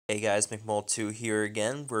Hey guys, McMull2 here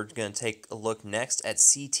again. We're going to take a look next at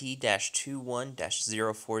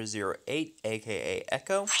CT-21-0408, aka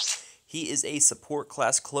Echo. He is a support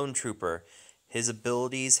class clone trooper. His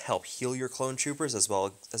abilities help heal your clone troopers as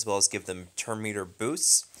well as give them turn meter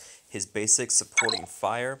boosts. His basic supporting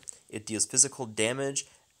fire, it deals physical damage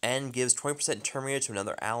and gives 20% turn meter to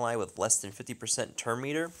another ally with less than 50% turn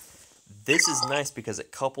meter. This is nice because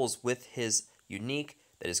it couples with his unique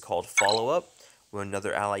that is called Follow Up. When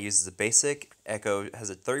another ally uses a basic, Echo has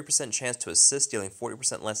a 30% chance to assist, dealing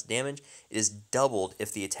 40% less damage. It is doubled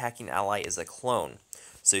if the attacking ally is a clone.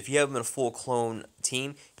 So if you have him in a full clone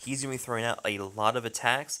team, he's going to be throwing out a lot of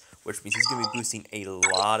attacks, which means he's going to be boosting a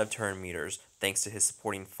lot of turn meters thanks to his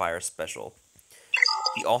supporting fire special.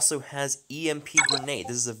 He also has EMP Grenade.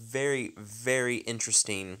 This is a very, very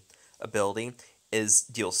interesting ability. It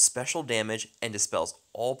deals special damage and dispels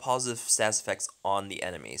all positive status effects on the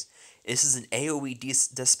enemies. This is an AoE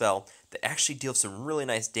dispel that actually deals some really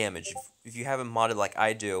nice damage. If you have him modded like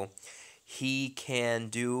I do, he can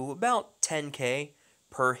do about 10k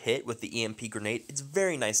per hit with the EMP Grenade. It's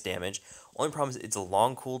very nice damage. Only problem is it's a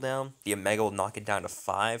long cooldown. The Omega will knock it down to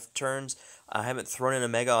 5 turns. I haven't thrown an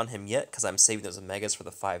Omega on him yet because I'm saving those Omegas for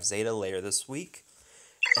the 5 Zeta later this week.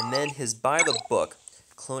 And then his By the Book.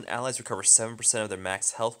 Clone allies recover 7% of their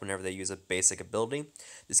max health whenever they use a basic ability.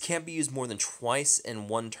 This can't be used more than twice in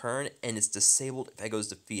one turn, and it's disabled if Echo is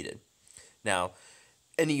defeated. Now,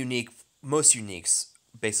 most uniques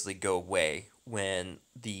basically go away when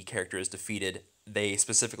the character is defeated. They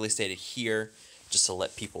specifically stated here, just to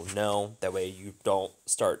let people know, that way you don't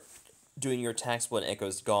start doing your attacks when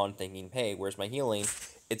Echo's gone thinking, hey, where's my healing?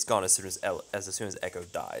 It's gone as soon as Echo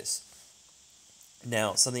dies.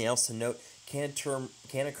 Now, something else to note, can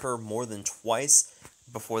occur more than twice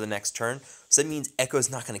before the next turn, so that means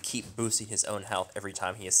Echo's not going to keep boosting his own health every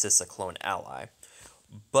time he assists a clone ally.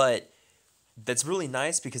 But that's really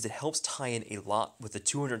nice because it helps tie in a lot with the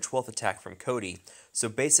 212th attack from Cody. So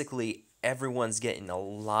basically, everyone's getting a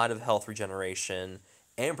lot of health regeneration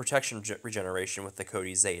and protection regeneration with the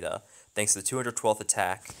Cody Zeta, thanks to the 212th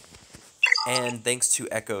attack, and thanks to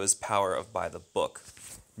Echo's power of By the Book.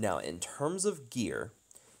 Now, in terms of gear,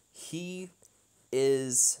 he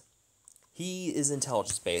is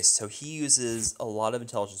intelligence based, so he uses a lot of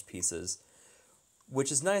intelligence pieces,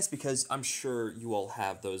 which is nice because I'm sure you all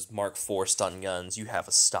have those Mark IV stun guns. You have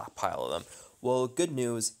a stockpile of them. Well, good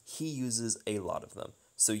news, he uses a lot of them.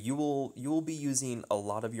 So you will be using a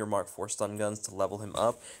lot of your Mark IV stun guns to level him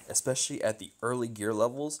up, especially at the early gear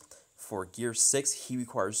levels. For gear 6, he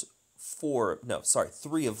requires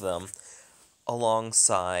 3 of them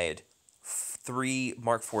alongside 3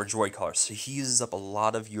 Mark IV droid collars. So he uses up a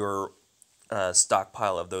lot of your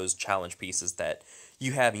stockpile of those challenge pieces that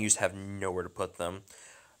you have and you just have nowhere to put them.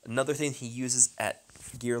 Another thing he uses at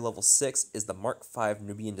gear level 6 is the Mark V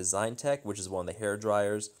Nubian Design Tech, which is one of the hair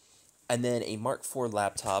dryers, and then a Mark IV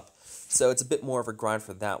laptop, so it's a bit more of a grind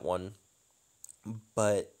for that one.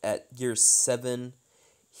 But at gear 7,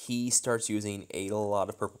 he starts using a lot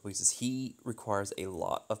of purple pieces. He requires a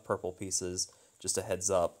lot of purple pieces, just a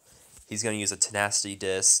heads up. He's going to use a Tenacity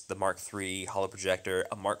Disc, the Mark III Holo Projector,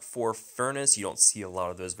 a Mark IV Furnace. You don't see a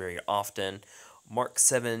lot of those very often. Mark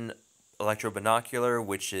VII Electro Binocular,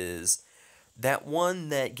 which is that one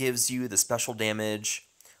that gives you the special damage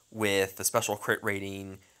with the special crit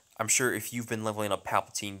rating. I'm sure if you've been leveling up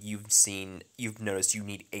Palpatine, you've noticed you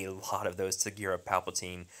need a lot of those to gear up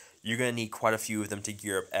Palpatine. You're going to need quite a few of them to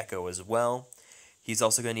gear up Echo as well. He's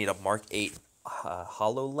also going to need a Mark VIII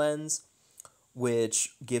HoloLens,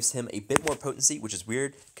 which gives him a bit more potency, which is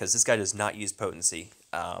weird, because this guy does not use potency.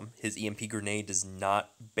 His EMP Grenade does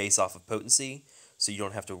not base off of potency, so you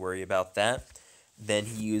don't have to worry about that. Then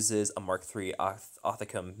he uses a Mark III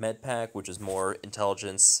Othicum Med Pack, which is more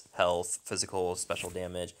intelligence, health, physical, special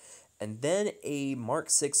damage. And then a Mark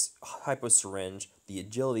VI Hypo Syringe, the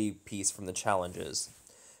agility piece from the challenges.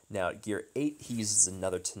 Now, at Gear 8, he uses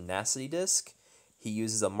another Tenacity Disc. He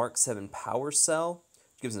uses a Mark VII Power Cell,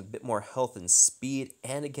 which gives him a bit more health and speed,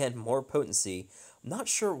 and again, more potency. I'm not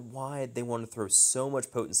sure why they want to throw so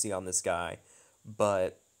much potency on this guy,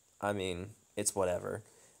 but, I mean, it's whatever.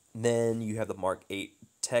 Then you have the Mark VIII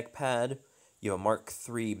Tech Pad. You have a Mark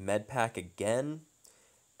III Med Pack again.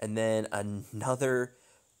 And then another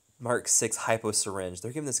Mark VI Hypo Syringe.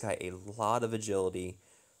 They're giving this guy a lot of agility,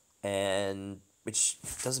 and which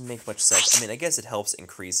doesn't make much sense. I mean, I guess it helps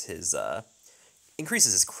increases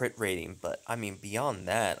his crit rating, but I mean, beyond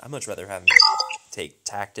that, I'd much rather have him take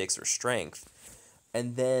tactics or strength.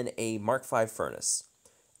 And then a Mark V Furnace.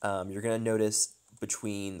 You're going to notice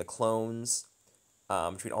between the clones,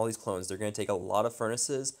 between all these clones, they're going to take a lot of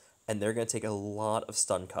furnaces. and they're going to take a lot of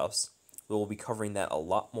stun cuffs. We'll be covering that a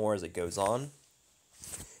lot more as it goes on.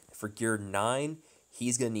 For Gear 9,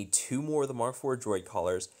 he's going to need 2 more of the Mark IV droid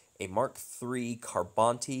collars, a Mark III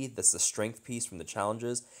Carbonti, that's the strength piece from the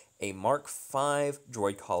challenges, a Mark V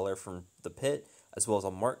droid collar from the pit, as well as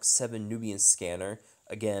a Mark VII Nubian scanner.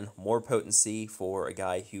 Again, more potency for a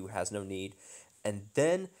guy who has no need. And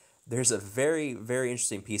then there's a very, very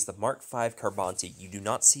interesting piece, the Mark V Carbonti. You do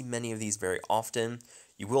not see many of these very often.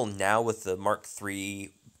 You will now with the Mark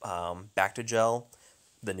III Bacta-Gel,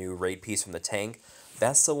 the new raid piece from the tank.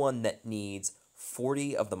 That's the one that needs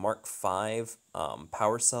 40 of the Mark V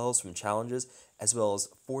power cells from challenges, as well as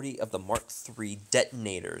 40 of the Mark III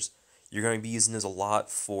detonators. You're going to be using this a lot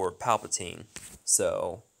for Palpatine.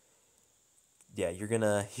 So, yeah, you're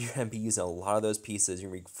gonna be using a lot of those pieces. You're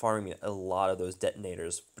going to be farming a lot of those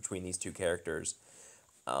detonators between these two characters.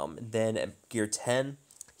 Then at Gear 10,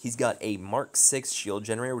 he's got a Mark VI shield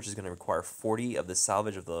generator, which is going to require 40 of the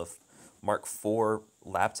salvage of the Mark IV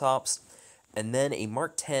laptops. And then a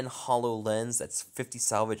Mark X HoloLens, that's 50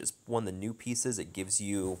 salvage. It's one of the new pieces. It gives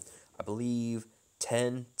you, I believe,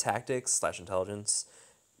 10 tactics/intelligence.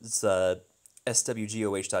 It's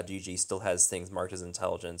SWGOH.GG still has things marked as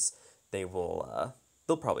intelligence. They'll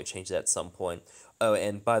probably change that at some point. Oh,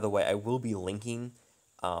 and by the way, I will be linking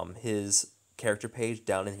his character page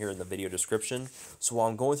down in here in the video description. So while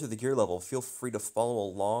I'm going through the gear level, feel free to follow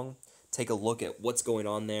along. Take a look at what's going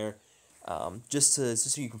on there. Just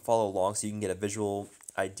so you can follow along, so you can get a visual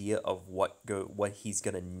idea of what he's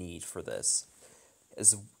gonna need for this.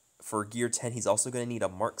 As for Gear 10, he's also gonna need a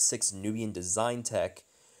Mark VI Nubian design tech,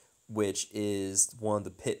 which is one of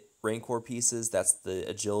the pit Rancor pieces. That's the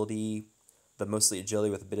agility, mostly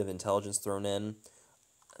agility with a bit of intelligence thrown in.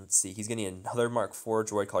 Let's see, he's gonna need another Mark IV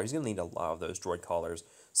droid collar. He's gonna need a lot of those droid collars.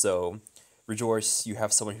 So rejoice, you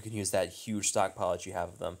have someone who can use that huge stockpile that you have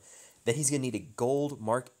of them. Then he's going to need a gold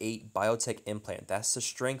Mark VIII biotech implant. That's the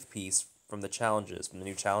strength piece from the challenges, from the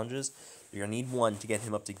new challenges. You're going to need one to get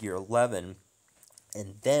him up to Gear 11.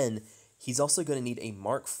 And then he's also going to need a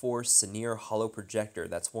Mark IV Senior Holo Projector.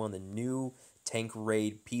 That's one of the new tank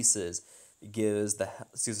raid pieces. It gives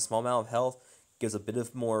a small amount of health, gives a bit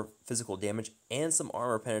of more physical damage, and some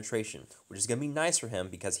armor penetration, which is going to be nice for him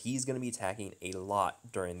because he's going to be attacking a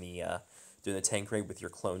lot during the tank raid with your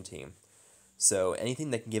clone team. So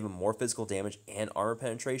anything that can give him more physical damage and armor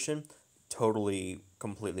penetration, totally,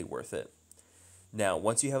 completely worth it. Now,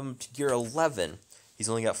 once you have him to Gear 11, he's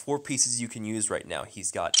only got 4 pieces you can use right now.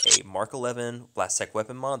 He's got a Mark 11 Blast Tech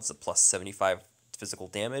Weapon mod. It's a plus 75 physical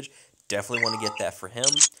damage. Definitely want to get that for him.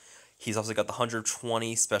 He's also got the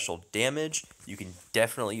 120 special damage. You can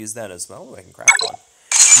definitely use that as well. I can craft one.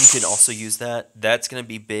 You can also use that. That's going to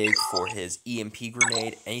be big for his EMP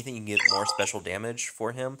grenade. Anything you can get more special damage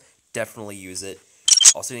for him, definitely use it.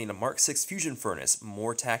 Also need a Mark VI Fusion Furnace.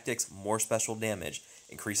 More tactics, more special damage.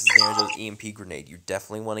 Increases the damage of his EMP grenade. You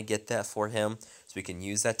definitely want to get that for him, so we can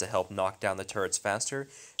use that to help knock down the turrets faster.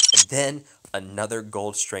 And then another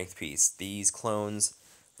gold strength piece. These clones,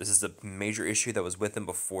 this is the major issue that was with them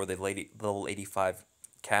before the level 85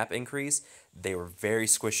 cap increase. They were very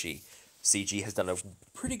squishy. CG has done a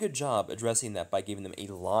pretty good job addressing that by giving them a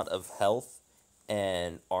lot of health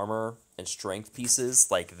and armor and strength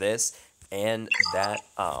pieces like this, and that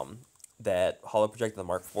holo projector, the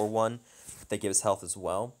Mark IV one, that gives health as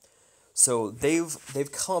well. So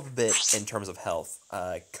they've come up a bit in terms of health.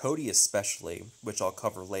 Cody especially, which I'll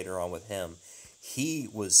cover later on with him, he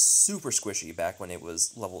was super squishy back when it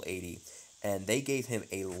was level 80, and they gave him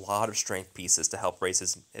a lot of strength pieces to help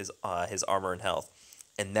raise his armor and health,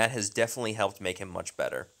 and that has definitely helped make him much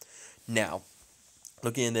better. Now,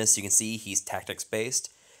 looking at this, you can see he's tactics-based.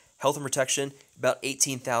 Health and protection, about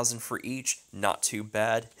 18,000 for each, not too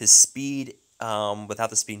bad. His speed,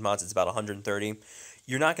 without the speed mods, it's about 130.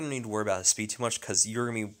 You're not going to need to worry about his speed too much because he's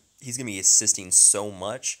going to be assisting so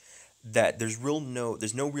much that there's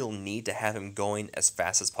no real need to have him going as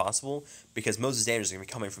fast as possible because most of his damage is going to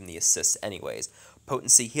be coming from the assists anyways.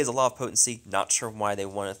 Potency, he has a lot of potency. Not sure why they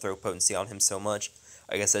want to throw potency on him so much.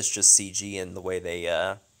 I guess that's just CG and the way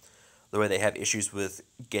they have issues with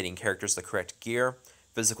getting characters the correct gear.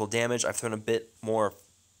 Physical damage, I've thrown a bit more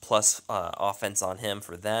plus offense on him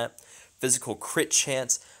for that. Physical crit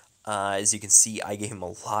chance, as you can see, I gave him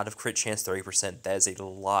a lot of crit chance, 30%. That is a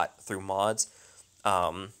lot through mods.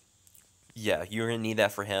 Yeah, you're going to need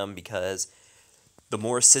that for him because the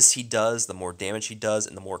more assists he does, the more damage he does,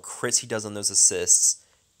 and the more crits he does on those assists,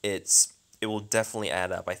 it will definitely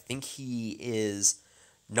add up. I think he is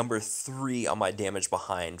number 3 on my damage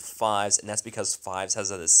behind Fives, and that's because Fives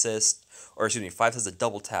has an assist, or excuse me, Fives has a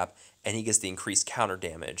double tap, and he gets the increased counter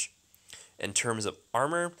damage. In terms of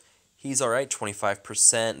armor, He's alright,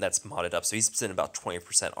 25%. That's modded up, so he's sitting about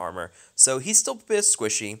 20% armor. So he's still a bit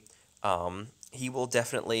squishy. He will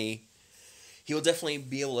definitely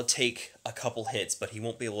be able to take a couple hits, but he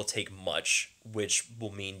won't be able to take much, which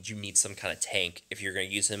will mean you need some kind of tank. If you're going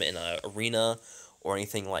to use him in an arena or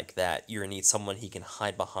anything like that, you're going to need someone he can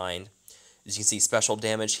hide behind. As you can see, special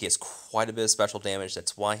damage, he has quite a bit of special damage.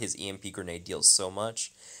 That's why his EMP grenade deals so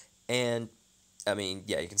much. And, I mean,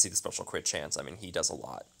 yeah, you can see the special crit chance. I mean, he does a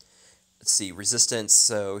lot. Let's see, resistance.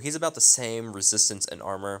 So he's about the same resistance and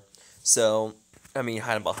armor. So, I mean,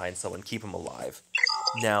 hide him behind someone, keep him alive.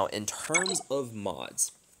 Now, in terms of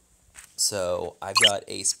mods, so I've got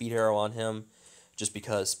a speed arrow on him, just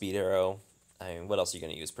because speed arrow, I mean, what else are you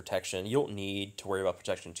going to use? Protection. You don't need to worry about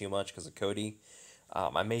protection too much because of Cody.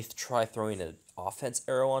 I may try throwing an offense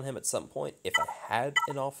arrow on him at some point, if I had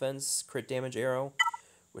an offense crit damage arrow,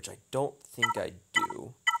 which I don't think I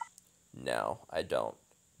do. No, I don't.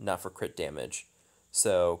 Not for crit damage.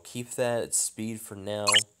 So keep that at speed for now.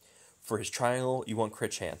 For his triangle, you want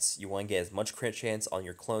crit chance. You want to get as much crit chance on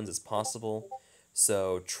your clones as possible.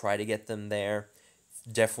 So try to get them there.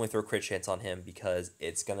 Definitely throw crit chance on him because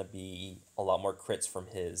it's going to be a lot more crits from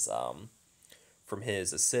his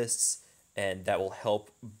assists. And that will help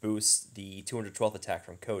boost the 212th attack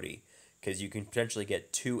from Cody. Because you can potentially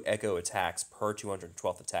get 2 Echo attacks per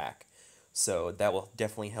 212th attack. So that will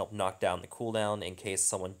definitely help knock down the cooldown in case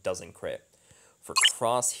someone doesn't crit. For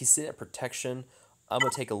Cross, he's sitting at protection. I'm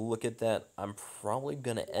going to take a look at that. I'm probably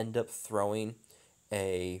going to end up throwing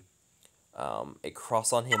a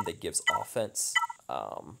cross on him that gives offense.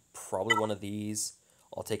 Probably one of these.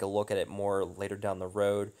 I'll take a look at it more later down the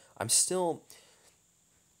road. I'm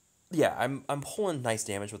pulling nice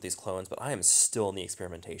damage with these clones, but I am still in the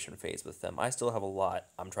experimentation phase with them. I still have a lot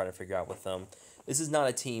I'm trying to figure out with them. This is not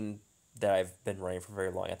a team that I've been running for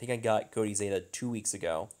very long. I think I got Cody Zeta 2 weeks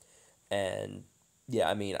ago, and yeah,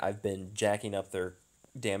 I mean, I've been jacking up their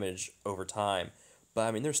damage over time, but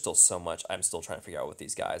I mean, there's still so much I'm still trying to figure out with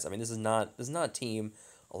these guys. I mean, this is not a team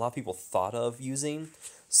a lot of people thought of using,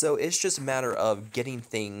 so it's just a matter of getting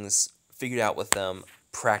things figured out with them,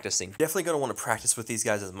 practicing. Definitely going to want to practice with these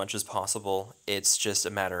guys as much as possible. It's just a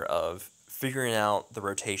matter of figuring out the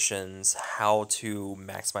rotations, how to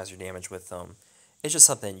maximize your damage with them. It's just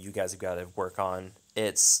something you guys have got to work on.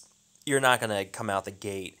 You're not going to come out the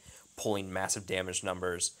gate pulling massive damage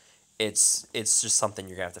numbers. It's just something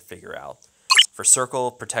you're going to have to figure out. For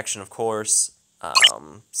Circle, protection, of course.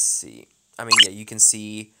 See. I mean, yeah, you can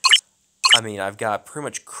see, I mean, I've got pretty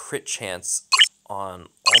much crit chance on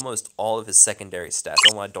almost all of his secondary stats.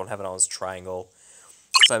 I don't have it on his triangle.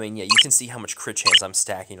 But I mean, yeah, you can see how much crit chance I'm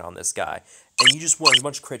stacking on this guy. And you just want as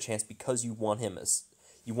much crit chance because you want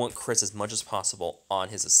crits as much as possible on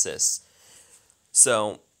his assists.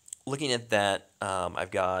 So, looking at that, I've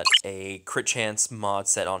got a crit chance mod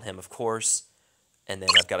set on him, of course. And then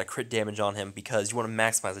I've got a crit damage on him because you want to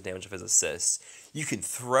maximize the damage of his assists. You can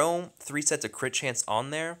throw 3 sets of crit chance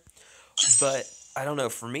on there, but I don't know.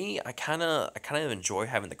 For me, I kind of enjoy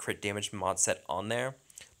having the crit damage mod set on there.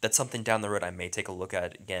 That's something down the road I may take a look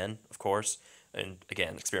at again, of course, and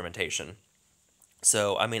again, experimentation.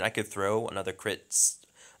 So I mean, I could throw another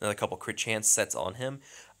couple crit chance sets on him.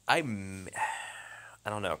 I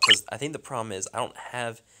don't know, because I think the problem is I don't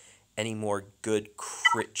have any more good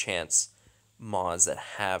crit chance mods that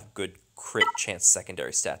have good crit chance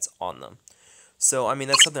secondary stats on them. So, I mean,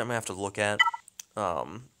 that's something I'm going to have to look at.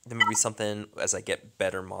 There may be something, as I get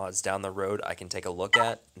better mods down the road, I can take a look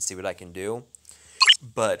at and see what I can do.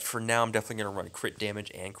 But for now, I'm definitely going to run crit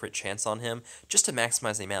damage and crit chance on him, just to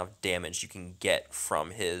maximize the amount of damage you can get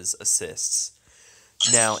from his assists.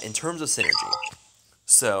 Now, in terms of synergy,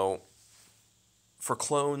 so for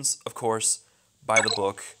clones, of course, by the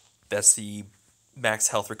book, that's the max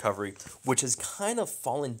health recovery, which has kind of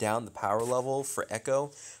fallen down the power level for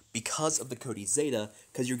Echo because of the Cody Zeta,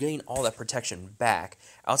 because you're getting all that protection back.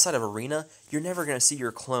 Outside of Arena, you're never going to see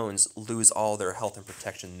your clones lose all their health and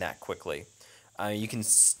protection that quickly. You can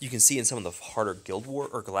see in some of the harder Guild War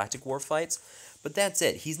or Galactic War fights, but that's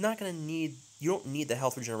it. He's not going to need, you don't need the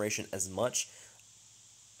health regeneration as much.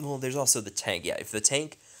 Well, there's also the tank. Yeah, if the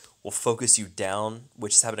tank will focus you down,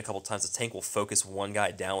 which has happened a couple times. The tank will focus one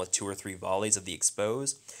guy down with 2 or 3 volleys of the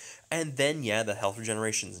expose, and then, yeah, the health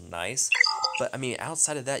regeneration is nice. But, I mean,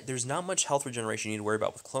 outside of that, there's not much health regeneration you need to worry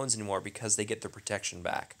about with clones anymore because they get their protection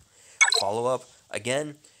back. Follow-up,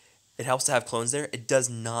 again, it helps to have clones there. It's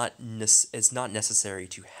not necessary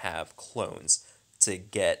to have clones to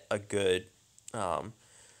get a good...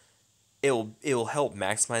 It'll help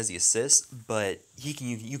maximize the assist, but you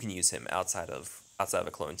can use him outside of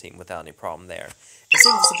a clone team without any problem there. And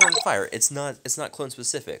same with Supporting Fire. It's not clone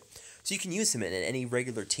specific. So you can use him in any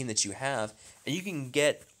regular team that you have, and you can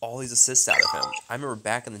get all these assists out of him. I remember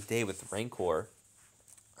back in the day with Rancor,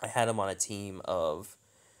 I had him on a team of,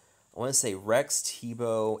 I want to say Rex,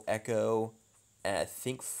 Tebow, Echo, and I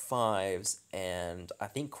think Fives, and I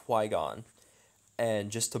think Qui-Gon, and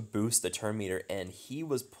just to boost the turn meter, and he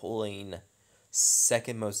was pulling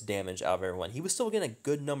second most damage out of everyone. He was still getting a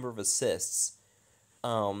good number of assists.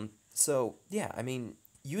 So yeah, I mean,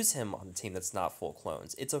 use him on a team that's not full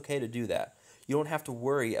clones. It's okay to do that. You don't have to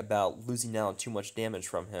worry about losing out on too much damage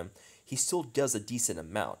from him. He still does a decent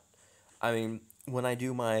amount. I mean, when I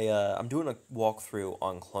do my, I'm doing a walkthrough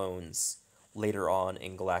on clones later on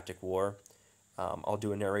in Galactic War. I'll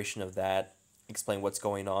do a narration of that, explain what's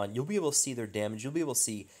going on. You'll be able to see their damage. You'll be able to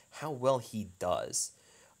see how well he does.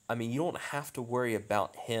 I mean, you don't have to worry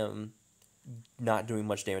about him not doing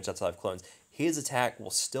much damage outside of clones. His attack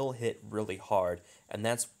will still hit really hard, and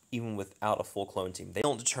that's even without a full clone team. They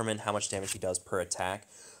don't determine how much damage he does per attack,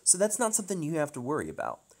 so that's not something you have to worry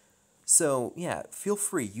about. So yeah, feel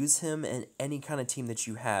free, use him in any kind of team that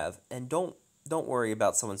you have, and don't worry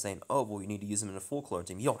about someone saying, oh, well, you need to use him in a full clone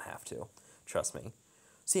team. You don't have to, trust me.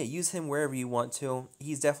 So yeah, use him wherever you want to.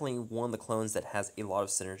 He's definitely one of the clones that has a lot of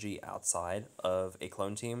synergy outside of a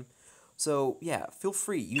clone team. So yeah, feel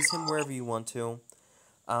free, use him wherever you want to.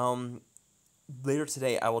 Later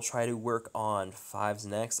today, I will try to work on Fives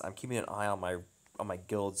next. I'm keeping an eye on my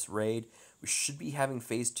guild's raid. We should be having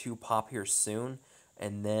Phase 2 pop here soon,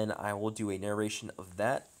 and then I will do a narration of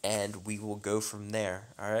that, and we will go from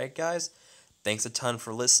there. Alright, guys? Thanks a ton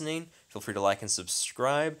for listening. Feel free to like and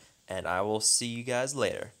subscribe, and I will see you guys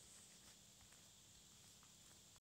later.